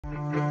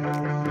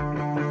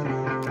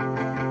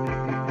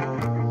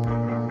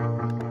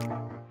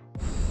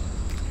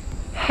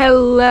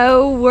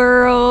Hello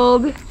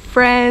world,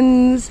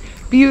 friends,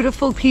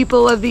 beautiful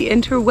people of the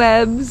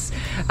interwebs.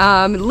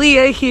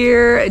 Leah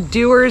here,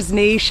 Doers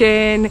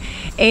Nation,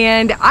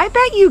 and I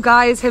bet you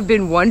guys have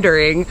been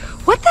wondering,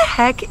 what the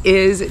heck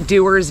is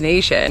Doers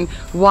Nation?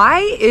 Why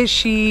is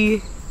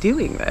she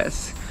doing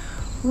this?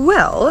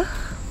 Well,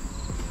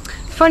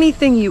 funny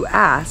thing you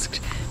asked,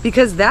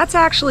 because that's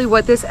actually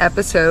what this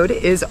episode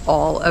is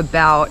all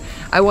about.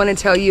 I want to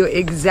tell you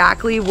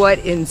exactly what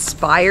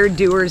inspired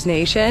Doers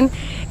Nation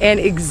and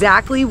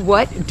exactly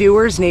what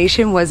Doers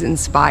Nation was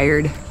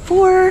inspired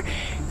for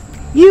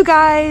you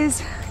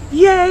guys,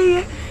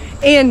 yay,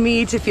 and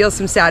me to feel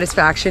some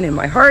satisfaction in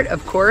my heart,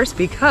 of course,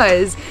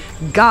 because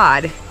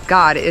God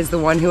is the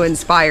one who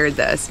inspired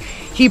this.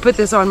 He put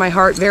this on my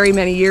heart very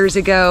many years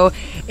ago,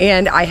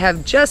 and I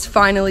have just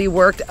finally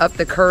worked up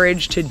the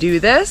courage to do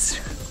this.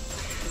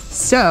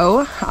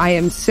 So I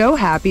am so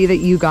happy that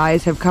you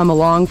guys have come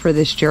along for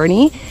this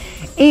journey,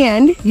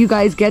 and you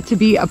guys get to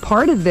be a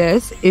part of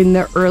this in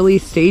the early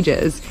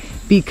stages,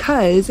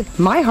 because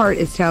my heart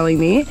is telling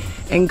me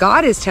and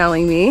God is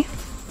telling me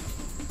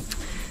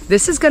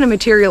this is going to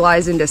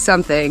materialize into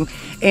something,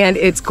 and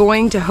it's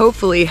going to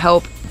hopefully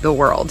help the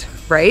world,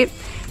 right?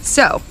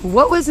 So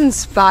what was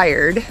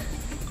inspired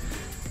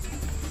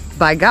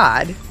by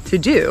God to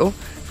do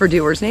for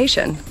Doers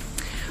Nation?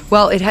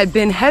 Well, it had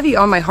been heavy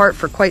on my heart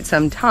for quite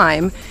some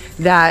time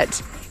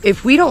that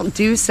if we don't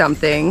do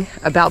something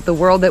about the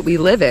world that we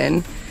live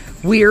in,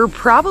 we're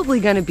probably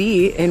going to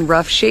be in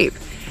rough shape.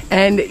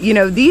 And, you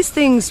know, these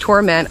things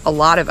torment a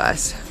lot of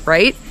us,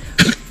 right?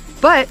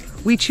 But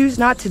we choose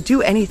not to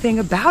do anything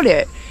about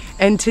it.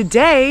 And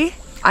today,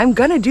 I'm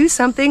going to do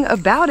something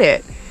about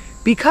it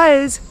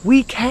because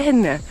we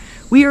can.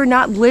 We are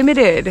not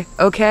limited,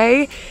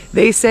 okay?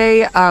 They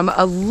say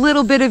a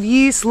little bit of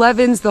yeast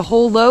leavens the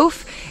whole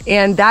loaf,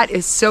 and that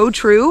is so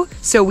true.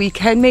 So we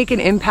can make an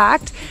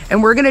impact,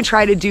 and we're gonna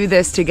try to do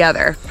this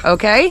together,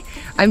 okay?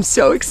 I'm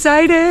so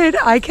excited,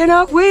 I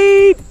cannot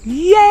wait,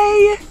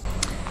 yay!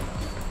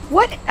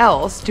 What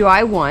else do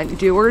I want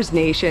Doers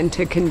Nation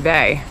to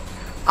convey?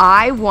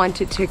 I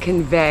want it to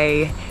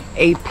convey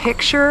a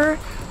picture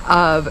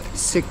of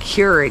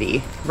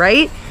security,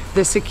 right?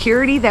 The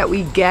security that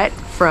we get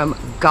from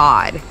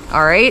God,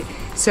 all right?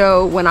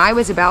 So when I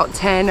was about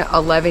 10,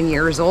 11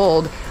 years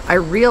old, I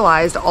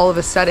realized all of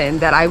a sudden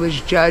that I was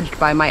judged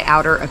by my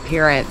outer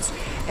appearance.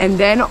 And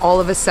then all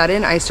of a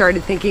sudden, I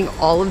started thinking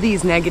all of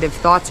these negative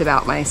thoughts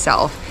about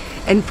myself.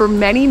 And for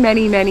many,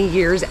 many, many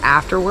years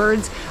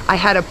afterwards, I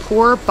had a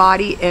poor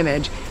body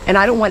image, and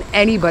I don't want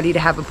anybody to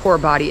have a poor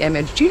body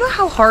image. Do you know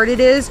how hard it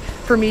is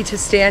for me to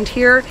stand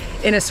here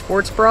in a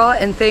sports bra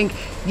and think,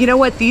 you know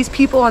what, these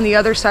people on the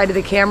other side of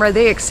the camera,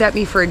 they accept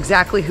me for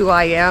exactly who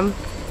I am?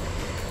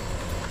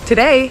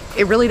 Today,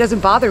 it really doesn't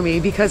bother me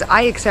because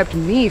I accept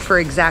me for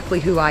exactly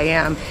who I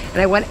am.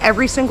 And I want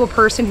every single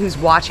person who's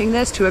watching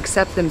this to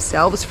accept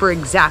themselves for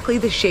exactly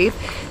the shape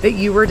that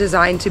you were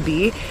designed to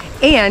be.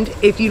 And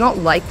if you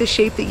don't like the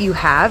shape that you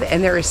have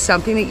and there is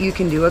something that you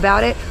can do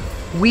about it,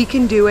 we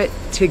can do it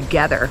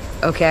together,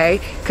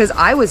 okay? Because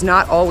I was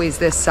not always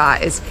this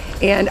size,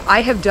 and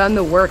I have done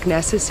the work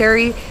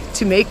necessary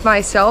to make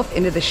myself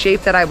into the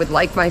shape that I would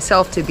like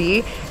myself to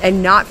be,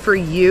 and not for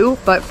you,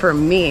 but for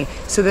me,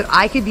 so that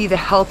I could be the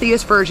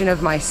healthiest version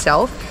of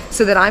myself,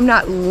 so that I'm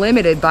not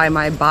limited by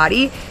my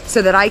body,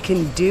 so that I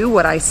can do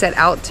what I set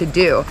out to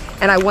do.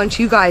 And I want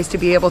you guys to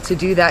be able to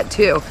do that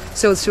too.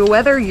 So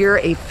whether you're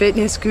a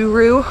fitness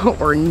guru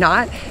or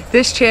not,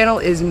 this channel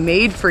is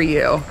made for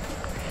you,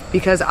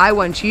 because I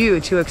want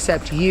you to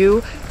accept you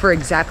for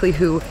exactly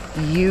who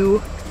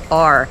you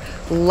are.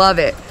 Love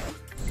it.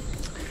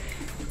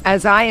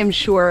 As I am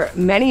sure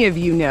many of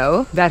you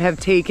know that have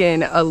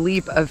taken a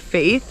leap of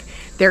faith,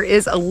 there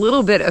is a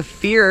little bit of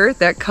fear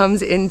that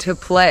comes into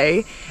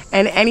play.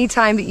 And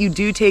anytime that you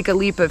do take a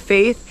leap of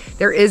faith,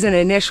 there is an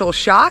initial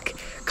shock,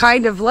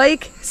 kind of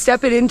like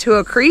stepping into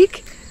a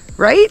creek,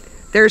 right?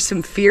 There's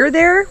some fear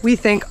there. We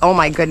think, oh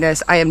my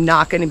goodness, I am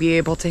not going to be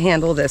able to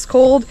handle this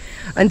cold,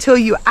 until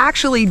you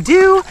actually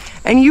do,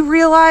 and you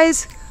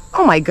realize,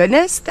 oh my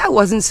goodness, that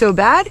wasn't so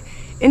bad.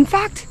 In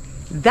fact,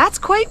 that's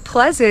quite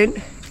pleasant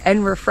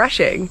and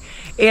refreshing.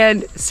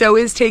 And so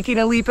is taking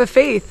a leap of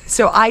faith.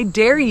 So I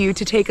dare you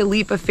to take a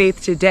leap of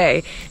faith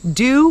today.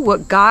 Do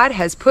what God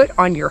has put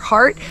on your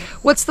heart.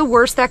 What's the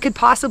worst that could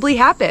possibly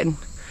happen?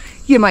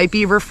 You might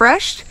be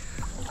refreshed.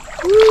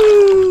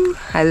 Woo,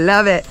 I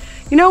love it.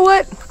 You know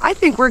what? I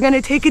think we're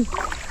gonna take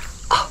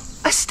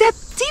a step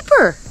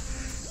deeper.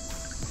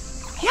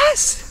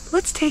 Yes,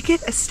 let's take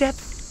it a step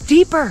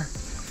deeper.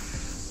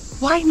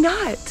 Why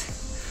not?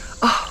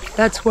 Oh,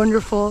 that's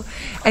wonderful.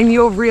 And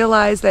you'll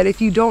realize that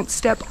if you don't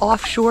step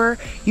offshore,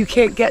 you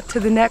can't get to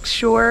the next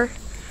shore,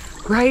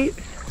 right?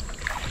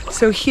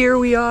 So here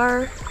we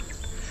are.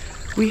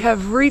 We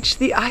have reached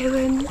the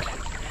island.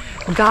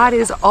 God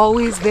is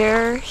always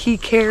there. He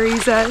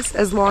carries us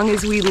as long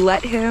as we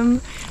let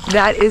him.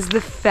 That is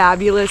the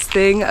fabulous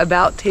thing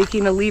about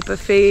taking a leap of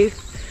faith.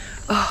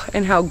 Oh,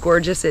 and how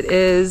gorgeous it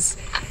is.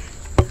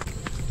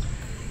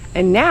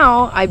 And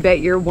now I bet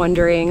you're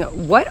wondering,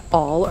 what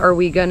all are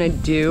we gonna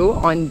do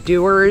on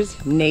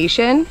Doers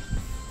Nation?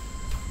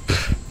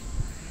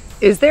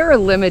 Is there a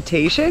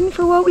limitation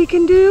for what we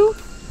can do?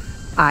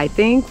 I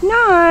think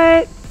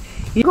not.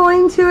 You're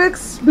going to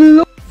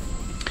explore.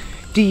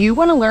 Do you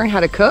want to learn how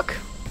to cook?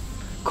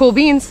 Cool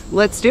beans,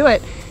 let's do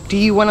it. Do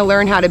you want to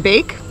learn how to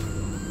bake?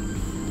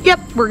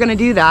 Yep, we're gonna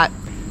do that.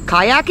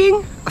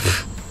 Kayaking?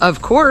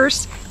 Of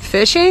course.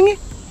 Fishing?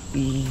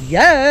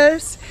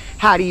 Yes.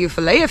 How do you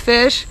fillet a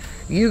fish?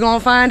 You gonna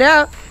find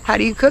out. How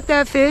do you cook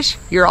that fish?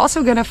 You're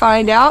also gonna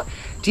find out.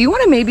 Do you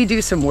want to maybe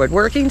do some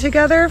woodworking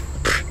together?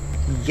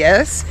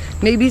 Yes.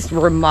 Maybe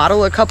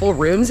remodel a couple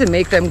rooms and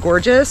make them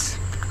gorgeous?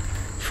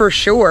 For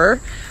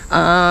sure.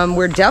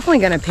 We're definitely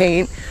gonna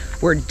paint.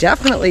 We're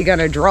definitely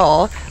gonna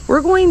draw.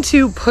 We're going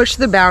to push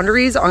the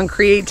boundaries on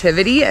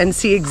creativity and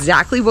see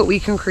exactly what we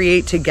can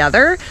create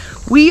together.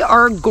 We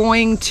are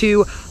going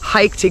to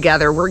hike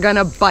together. We're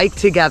gonna bike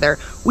together.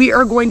 We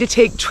are going to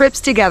take trips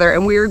together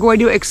and we are going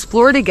to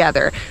explore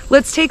together.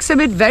 Let's take some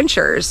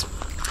adventures.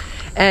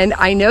 And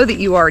I know that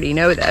you already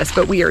know this,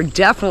 but we are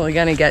definitely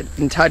gonna get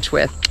in touch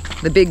with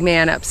the big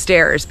man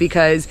upstairs,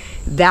 because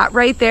that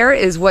right there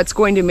is what's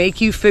going to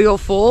make you feel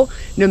full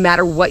no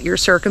matter what your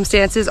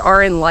circumstances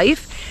are in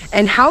life.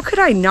 And how could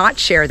I not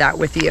share that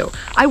with you?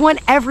 I want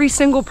every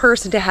single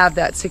person to have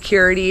that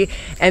security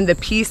and the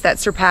peace that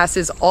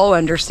surpasses all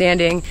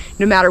understanding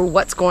no matter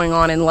what's going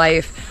on in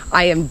life.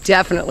 I am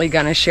definitely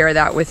going to share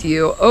that with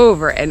you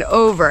over and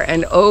over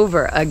and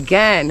over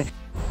again.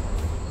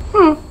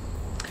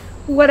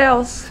 What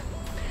else?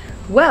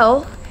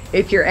 Well,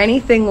 if you're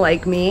anything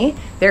like me,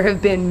 there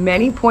have been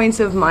many points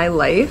of my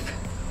life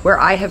where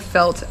I have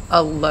felt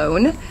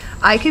alone.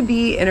 I could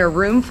be in a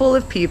room full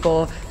of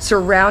people,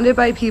 surrounded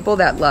by people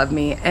that love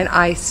me, and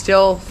I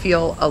still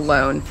feel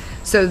alone.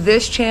 So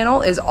this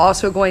channel is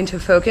also going to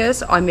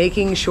focus on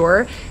making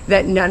sure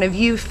that none of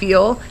you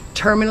feel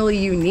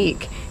terminally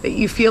unique, that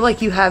you feel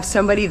like you have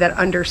somebody that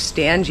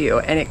understands you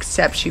and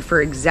accepts you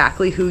for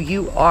exactly who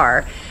you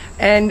are.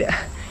 And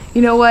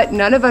you know what?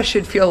 None of us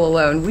should feel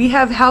alone. We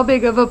have how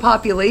big of a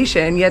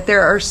population, yet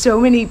there are so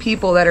many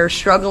people that are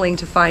struggling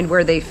to find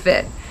where they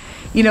fit.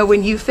 You know,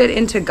 when you fit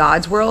into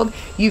God's world,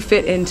 you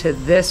fit into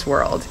this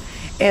world.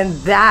 And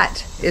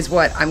that is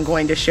what I'm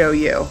going to show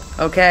you,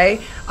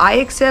 okay? I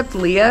accept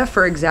Leah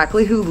for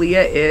exactly who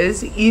Leah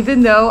is,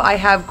 even though I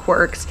have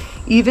quirks,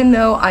 even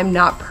though I'm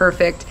not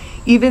perfect,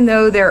 even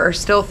though there are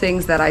still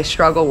things that I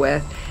struggle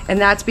with. And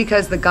that's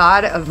because the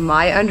God of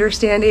my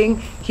understanding,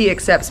 he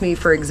accepts me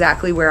for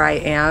exactly where I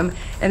am.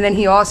 And then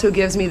he also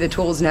gives me the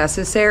tools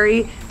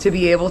necessary to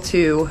be able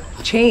to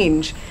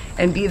change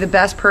and be the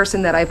best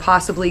person that I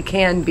possibly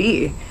can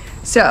be.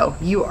 So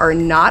you are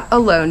not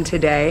alone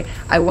today.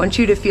 I want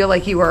you to feel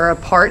like you are a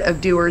part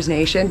of Doers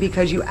Nation,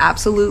 because you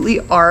absolutely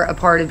are a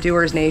part of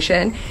Doers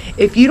Nation.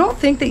 If you don't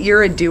think that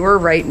you're a doer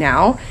right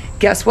now,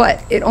 guess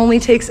what? It only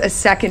takes a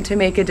second to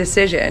make a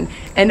decision,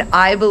 and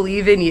I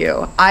believe in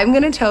you. I'm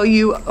gonna tell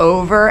you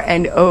over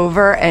and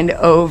over and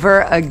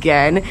over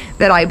again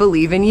that I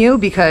believe in you,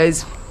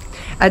 because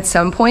at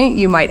some point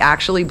you might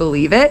actually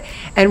believe it,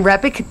 and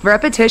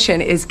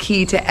repetition is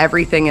key to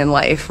everything in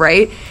life,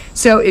 right?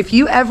 So if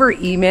you ever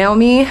email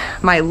me,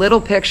 my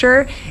little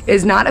picture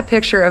is not a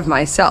picture of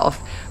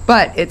myself,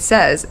 but it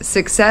says,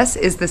 success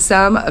is the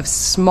sum of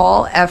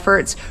small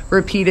efforts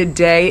repeated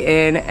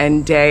day in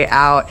and day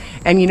out.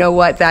 And you know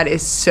what? That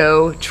is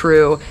so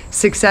true.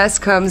 Success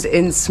comes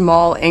in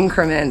small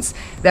increments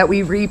that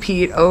we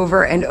repeat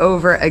over and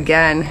over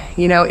again.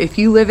 You know, if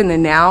you live in the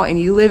now and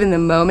you live in the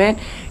moment,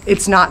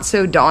 it's not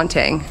so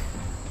daunting.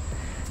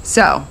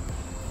 So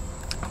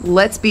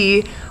let's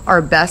be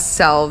our best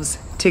selves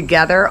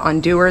together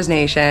on Doers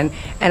Nation,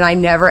 and I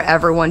never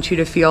ever want you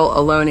to feel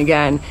alone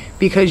again,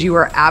 because you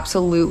are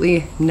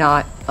absolutely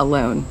not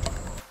alone.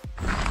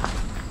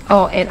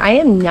 Oh, and I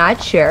am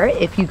not sure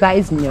if you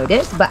guys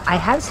noticed, but I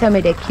have some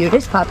of the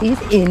cutest puppies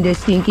in the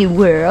stinky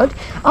world.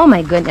 Oh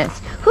my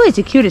goodness, who is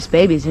the cutest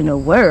babies in the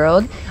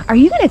world? Are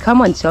you gonna come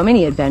on so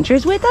many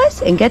adventures with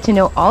us and get to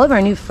know all of our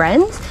new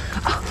friends?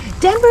 Oh,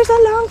 Denver's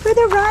along for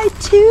the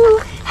ride too.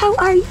 How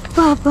are you,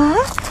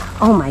 Bubba?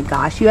 Oh my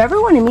gosh, you ever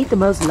want to meet the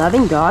most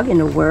loving dog in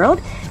the world?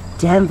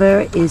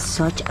 Denver is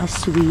such a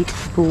sweet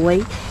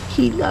boy.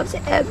 He loves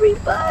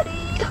everybody.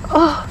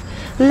 Oh,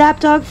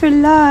 lapdog for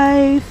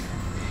life.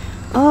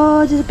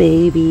 Oh, the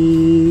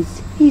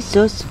babies. He's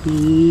so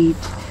sweet.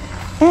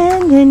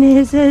 And then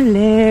there's the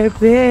Lair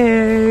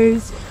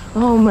Bears.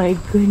 Oh my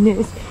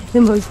goodness, the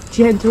most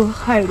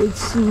gentle-hearted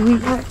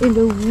sweetheart in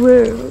the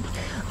world.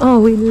 Oh,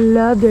 we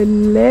love the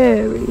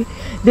Larry.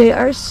 They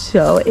are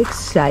so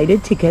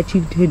excited to get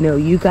you to know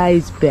you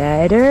guys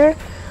better.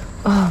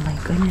 Oh my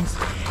goodness.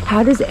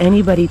 How does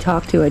anybody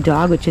talk to a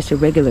dog with just a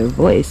regular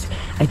voice?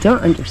 I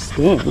don't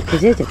understand,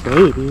 because they're the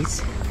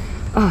babies.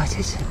 Oh,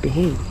 just the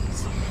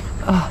babies.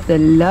 Oh, the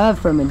love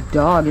from a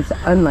dog is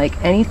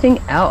unlike anything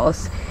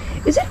else.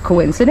 Is it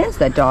coincidence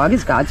that dog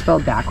is God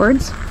spelled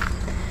backwards?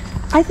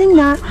 I think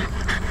not.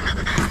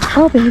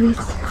 Oh, babies.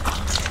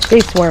 They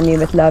swarm me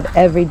with love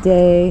every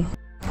day.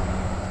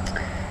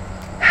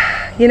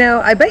 You know,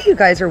 I bet you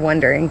guys are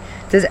wondering,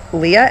 does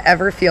Leah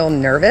ever feel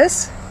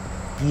nervous?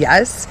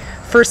 Yes.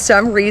 For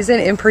some reason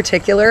in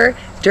particular,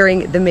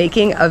 during the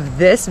making of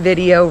this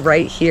video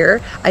right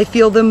here, I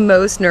feel the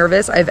most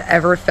nervous I've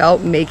ever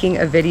felt making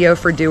a video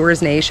for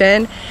Doers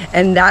Nation.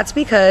 And that's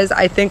because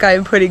I think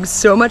I'm putting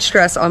so much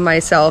stress on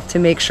myself to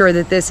make sure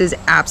that this is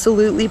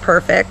absolutely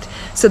perfect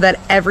so that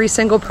every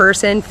single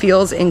person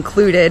feels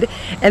included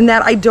and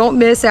that I don't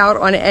miss out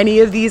on any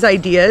of these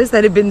ideas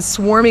that have been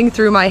swarming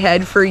through my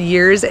head for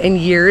years and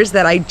years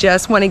that I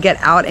just want to get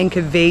out and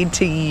convey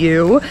to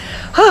you.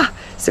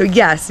 So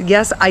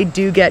yes, I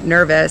do get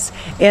nervous.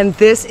 And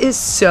this is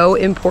so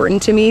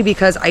important to me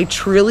because I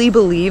truly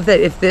believe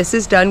that if this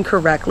is done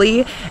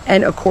correctly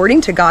and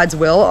according to God's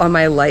will on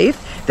my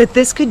life, that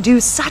this could do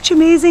such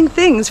amazing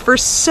things for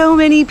so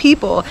many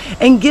people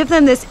and give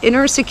them this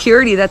inner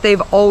security that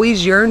they've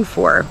always yearned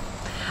for.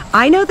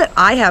 I know that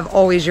I have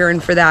always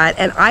yearned for that,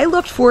 and I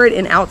looked for it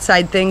in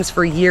outside things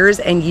for years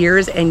and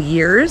years and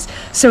years.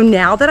 So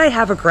now that I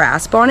have a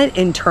grasp on it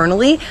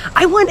internally,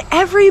 I want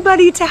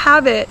everybody to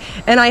have it.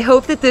 And I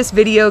hope that this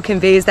video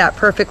conveys that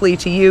perfectly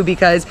to you,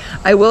 because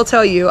I will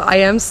tell you, I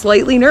am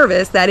slightly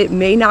nervous that it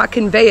may not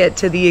convey it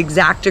to the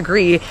exact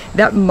degree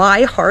that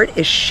my heart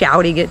is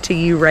shouting it to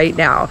you right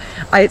now.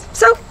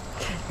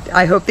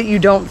 I hope that you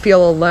don't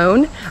feel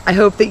alone. I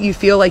hope that you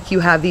feel like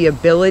you have the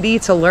ability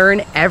to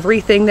learn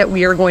everything that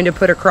we are going to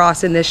put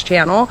across in this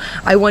channel.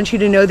 I want you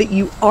to know that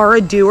you are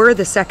a doer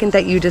the second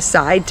that you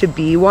decide to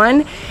be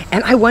one.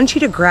 And I want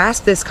you to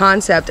grasp this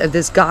concept of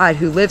this God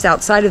who lives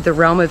outside of the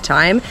realm of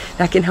time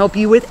that can help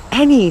you with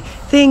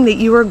anything that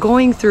you are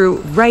going through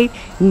right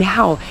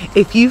now.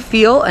 If you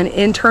feel an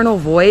internal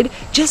void,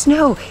 just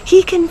know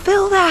He can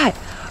fill that.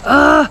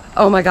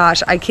 Oh my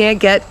gosh, I can't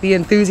get the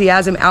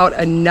enthusiasm out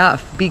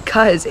enough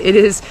because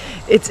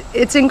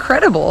it's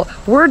incredible.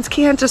 Words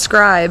can't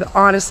describe,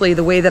 honestly,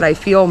 the way that I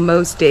feel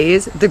most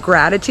days. The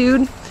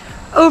gratitude,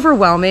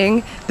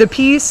 overwhelming. The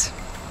peace,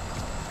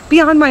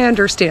 beyond my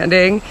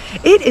understanding.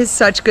 It is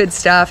such good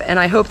stuff, and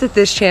I hope that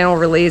this channel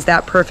relays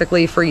that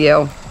perfectly for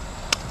you.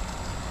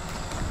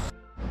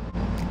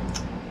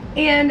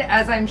 And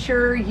as I'm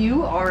sure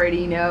you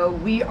already know,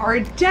 we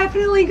are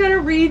definitely going to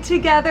read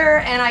together,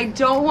 and I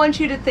don't want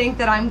you to think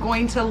that I'm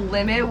going to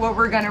limit what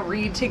we're going to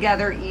read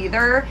together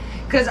either,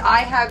 because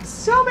I have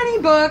so many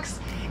books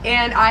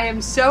and I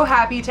am so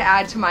happy to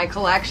add to my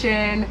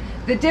collection.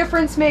 The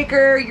Difference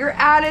Maker, Your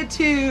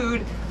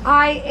Attitude,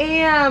 I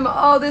Am.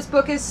 Oh, this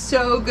book is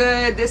so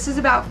good. This is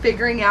about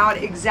figuring out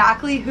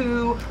exactly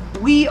who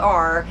we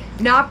are,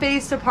 not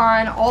based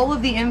upon all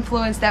of the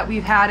influence that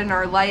we've had in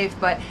our life,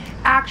 but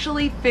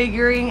actually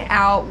figuring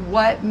out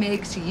what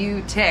makes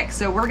you tick.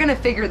 So we're gonna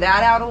figure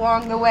that out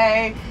along the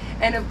way.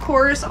 And of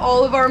course,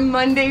 all of our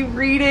Monday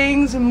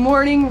readings,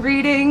 morning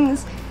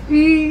readings,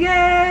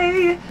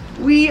 yay!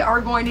 We are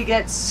going to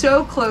get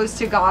so close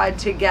to God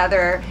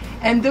together.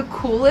 And the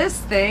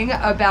coolest thing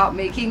about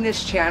making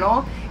this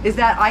channel is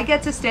that I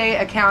get to stay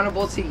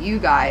accountable to you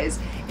guys.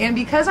 And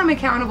because I'm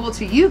accountable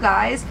to you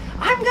guys,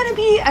 I'm gonna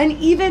be an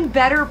even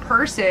better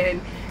person.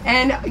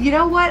 And you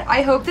know what?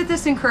 I hope that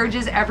this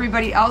encourages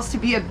everybody else to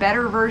be a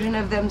better version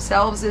of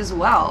themselves as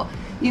well.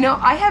 You know,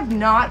 I have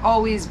not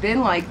always been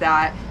like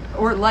that,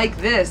 or like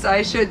this,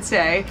 I should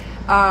say.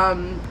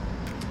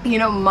 You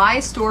know,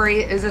 my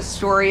story is a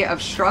story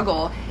of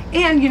struggle.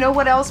 And you know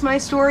what else my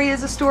story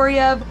is a story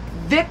of?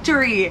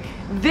 Victory.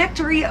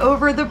 Victory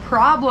over the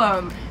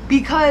problem.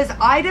 Because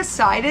I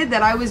decided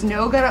that I was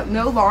no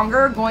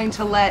longer going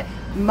to let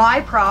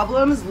my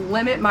problems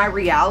limit my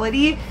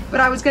reality, but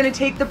I was going to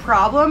take the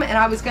problem and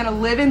I was going to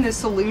live in the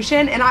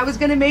solution, and I was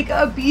going to make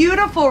a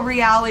beautiful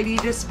reality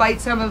despite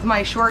some of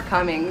my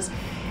shortcomings.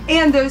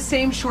 And those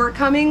same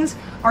shortcomings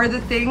are the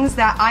things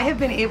that I have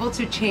been able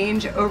to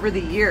change over the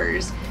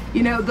years.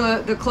 You know,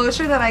 the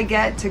closer that I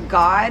get to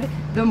God,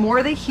 the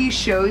more that He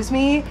shows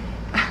me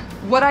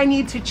what I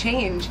need to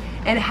change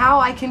and how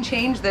I can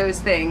change those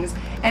things.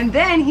 And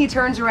then He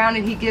turns around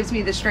and He gives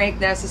me the strength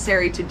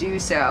necessary to do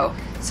so.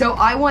 So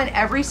I want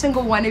every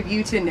single one of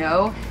you to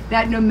know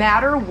that no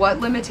matter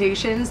what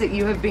limitations that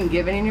you have been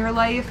given in your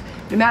life,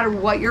 no matter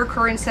what your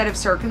current set of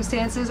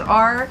circumstances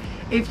are,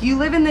 if you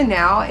live in the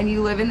now and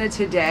you live in the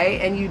today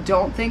and you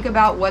don't think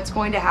about what's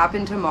going to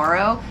happen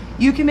tomorrow,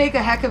 you can make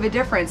a heck of a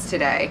difference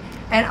today.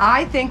 And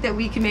I think that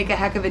we can make a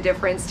heck of a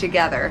difference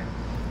together.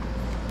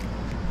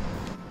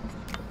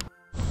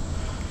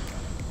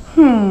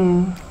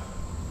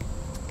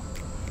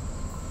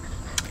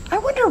 I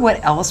wonder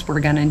what else we're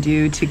gonna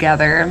do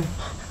together.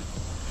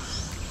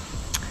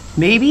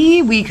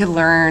 Maybe we could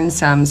learn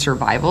some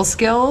survival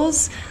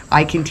skills.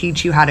 I can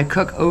teach you how to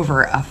cook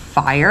over a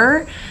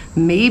fire.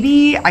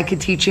 Maybe I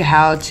could teach you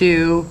how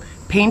to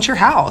paint your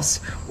house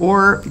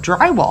or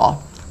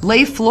drywall,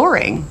 lay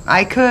flooring.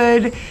 I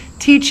could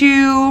teach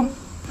you,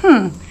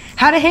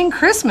 how to hang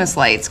Christmas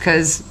lights,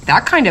 because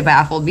that kind of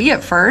baffled me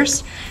at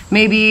first.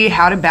 Maybe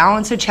how to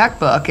balance a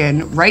checkbook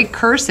and write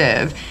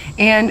cursive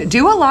and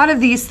do a lot of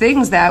these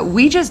things that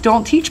we just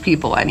don't teach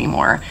people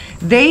anymore.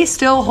 They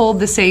still hold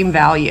the same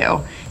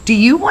value. Do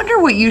you wonder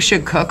what you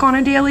should cook on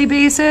a daily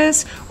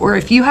basis, or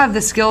if you have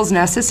the skills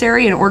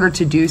necessary in order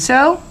to do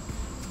so?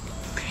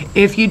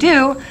 If you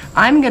do,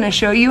 I'm going to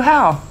show you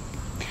how.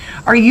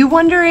 Are you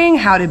wondering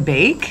how to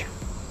bake?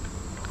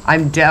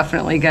 I'm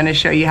definitely going to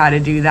show you how to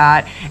do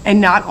that.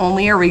 And not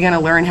only are we going to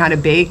learn how to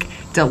bake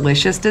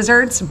delicious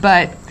desserts,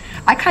 but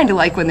I kind of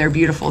like when they're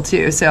beautiful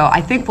too. So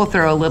I think we'll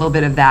throw a little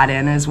bit of that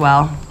in as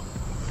well.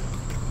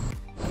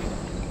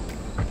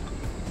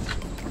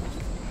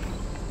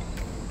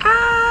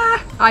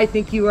 I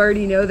think you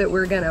already know that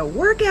we're gonna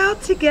work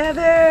out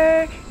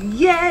together,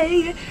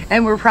 yay!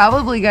 And we're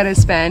probably gonna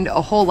spend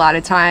a whole lot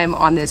of time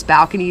on this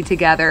balcony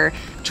together,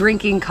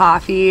 drinking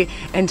coffee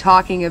and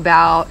talking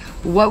about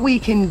what we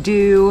can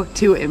do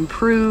to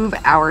improve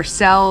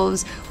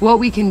ourselves, what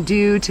we can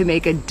do to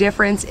make a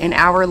difference in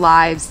our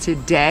lives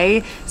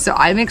today. So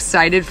I'm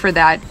excited for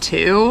that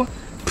too.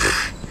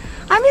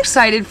 I'm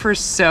excited for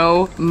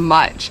so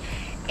much.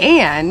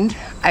 And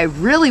I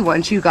really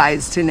want you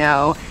guys to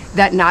know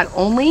that not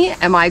only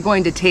am I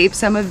going to tape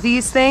some of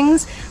these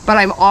things, but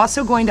I'm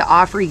also going to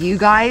offer you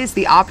guys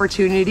the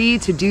opportunity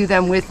to do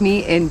them with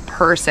me in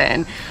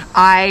person.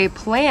 I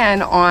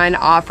plan on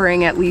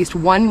offering at least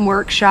one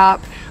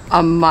workshop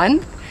a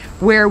month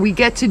where we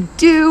get to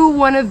do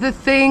one of the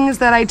things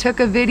that I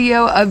took a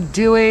video of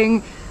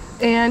doing,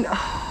 and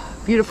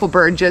beautiful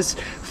bird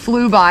just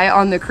flew by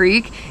on the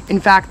creek.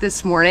 In fact,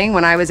 this morning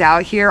when I was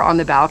out here on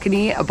the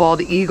balcony, a bald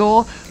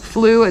eagle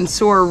flew and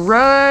soared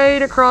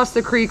right across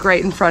the creek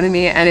right in front of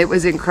me, and it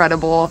was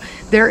incredible.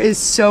 There is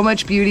so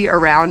much beauty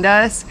around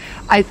us.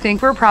 I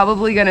think we're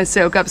probably gonna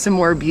soak up some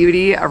more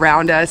beauty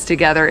around us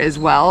together as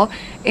well.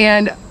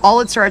 And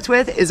all it starts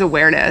with is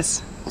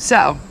awareness.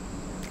 So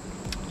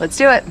let's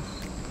do it.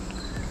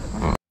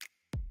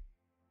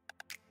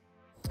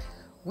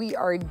 We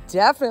are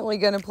definitely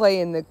gonna play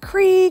in the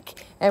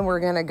creek, and we're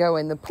gonna go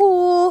in the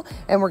pool,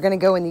 and we're gonna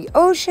go in the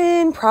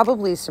ocean,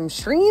 probably some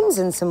streams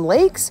and some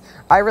lakes.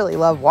 I really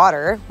love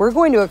water. We're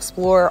going to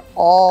explore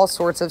all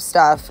sorts of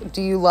stuff.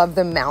 Do you love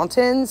the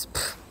mountains?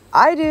 Pfft,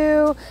 I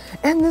do.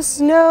 And the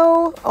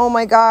snow, oh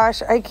my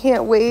gosh, I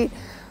can't wait.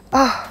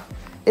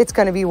 It's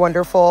gonna be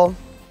wonderful.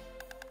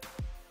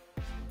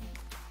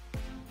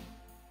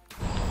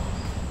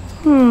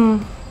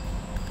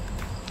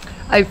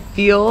 I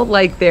feel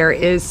like there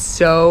is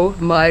so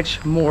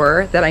much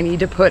more that I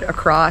need to put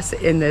across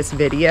in this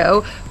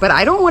video, but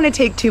I don't want to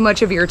take too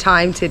much of your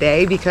time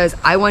today because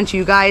I want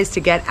you guys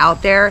to get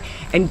out there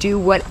and do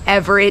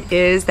whatever it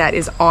is that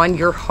is on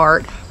your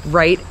heart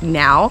right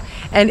now.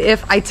 And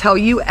if I tell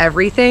you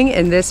everything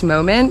in this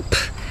moment,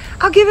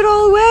 I'll give it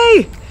all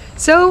away.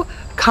 So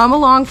come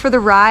along for the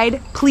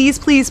ride. Please,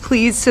 please,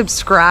 please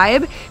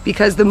subscribe,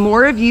 because the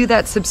more of you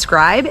that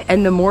subscribe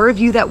and the more of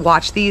you that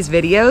watch these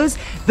videos,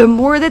 the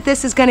more that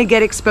this is going to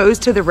get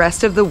exposed to the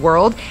rest of the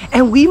world,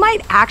 and we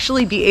might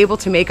actually be able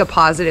to make a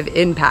positive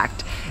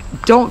impact.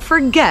 Don't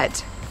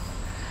forget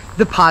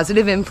the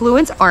Positive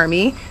Influence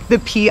Army, the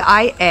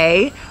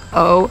PIA.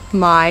 Oh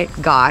my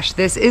gosh,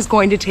 this is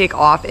going to take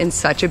off in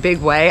such a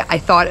big way. I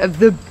thought of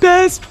the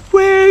best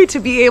way to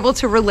be able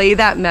to relay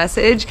that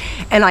message,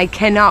 and I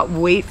cannot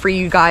wait for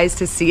you guys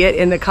to see it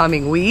in the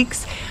coming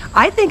weeks.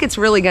 I think it's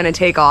really going to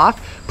take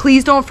off.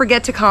 Please don't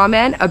forget to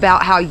comment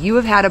about how you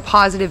have had a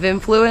positive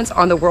influence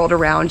on the world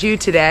around you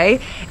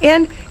today,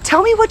 and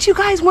tell me what you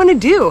guys want to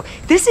do.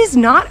 This is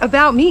not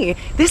about me.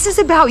 This is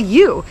about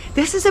you.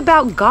 This is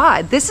about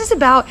God. This is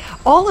about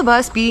all of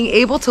us being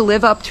able to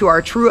live up to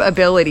our true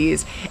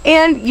abilities.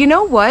 And you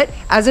know what?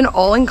 As an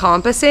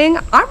all-encompassing,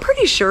 I'm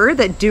pretty sure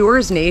that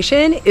Doers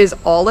Nation is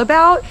all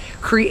about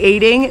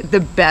creating the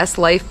best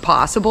life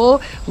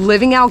possible,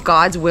 living out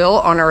God's will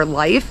on our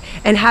life,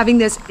 and having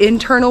this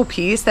internal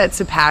peace that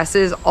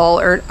surpasses all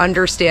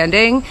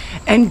understanding,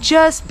 and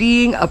just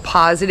being a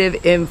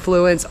positive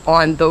influence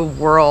on the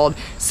world.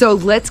 So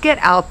let's get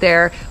out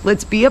there,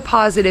 let's be a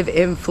positive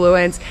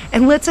influence,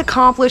 and let's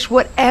accomplish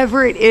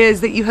whatever it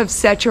is that you have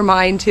set your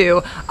mind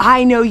to.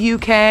 I know you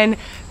can.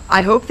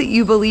 I hope that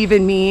you believe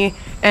in me.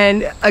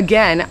 And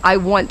again, I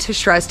want to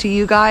stress to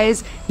you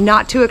guys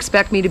not to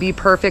expect me to be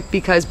perfect,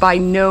 because by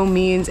no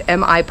means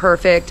am I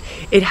perfect.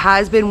 It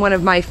has been one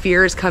of my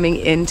fears coming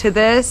into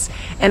this.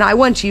 And I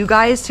want you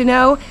guys to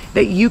know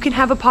that you can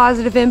have a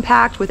positive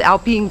impact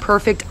without being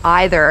perfect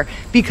either,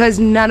 because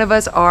none of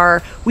us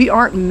are. We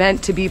aren't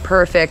meant to be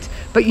perfect.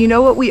 But you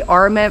know what we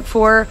are meant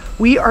for?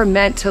 We are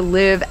meant to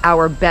live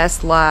our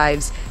best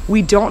lives.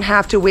 We don't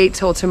have to wait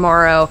till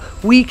tomorrow.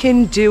 We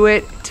can do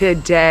it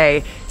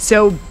today.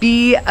 So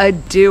be a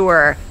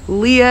doer.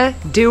 Leah,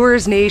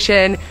 Doers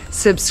Nation,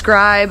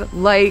 subscribe,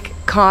 like,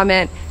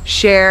 comment,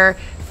 share,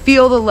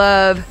 feel the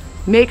love,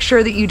 make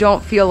sure that you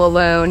don't feel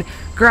alone,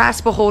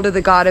 grasp a hold of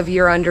the God of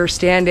your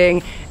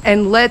understanding,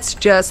 and let's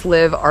just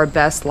live our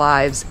best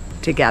lives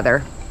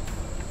together.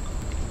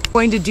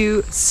 going to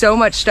do so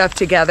much stuff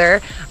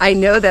together. I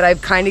know that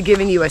I've kind of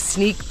given you a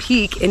sneak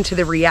peek into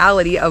the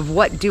reality of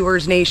what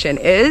Doers Nation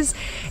is,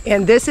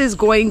 and this is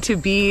going to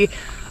be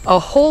a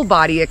whole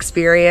body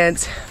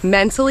experience,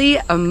 mentally,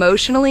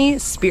 emotionally,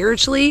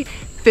 spiritually,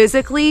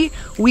 physically.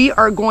 We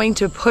are going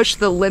to push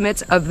the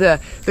limits of the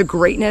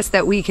greatness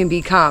that we can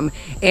become.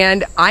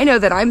 And I know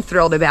that I'm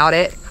thrilled about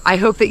it. I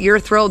hope that you're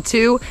thrilled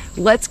too.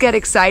 Let's get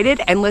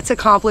excited and let's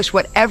accomplish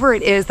whatever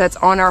it is that's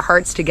on our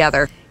hearts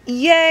together.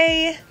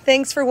 Yay!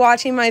 Thanks for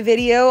watching my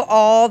video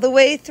all the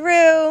way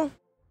through.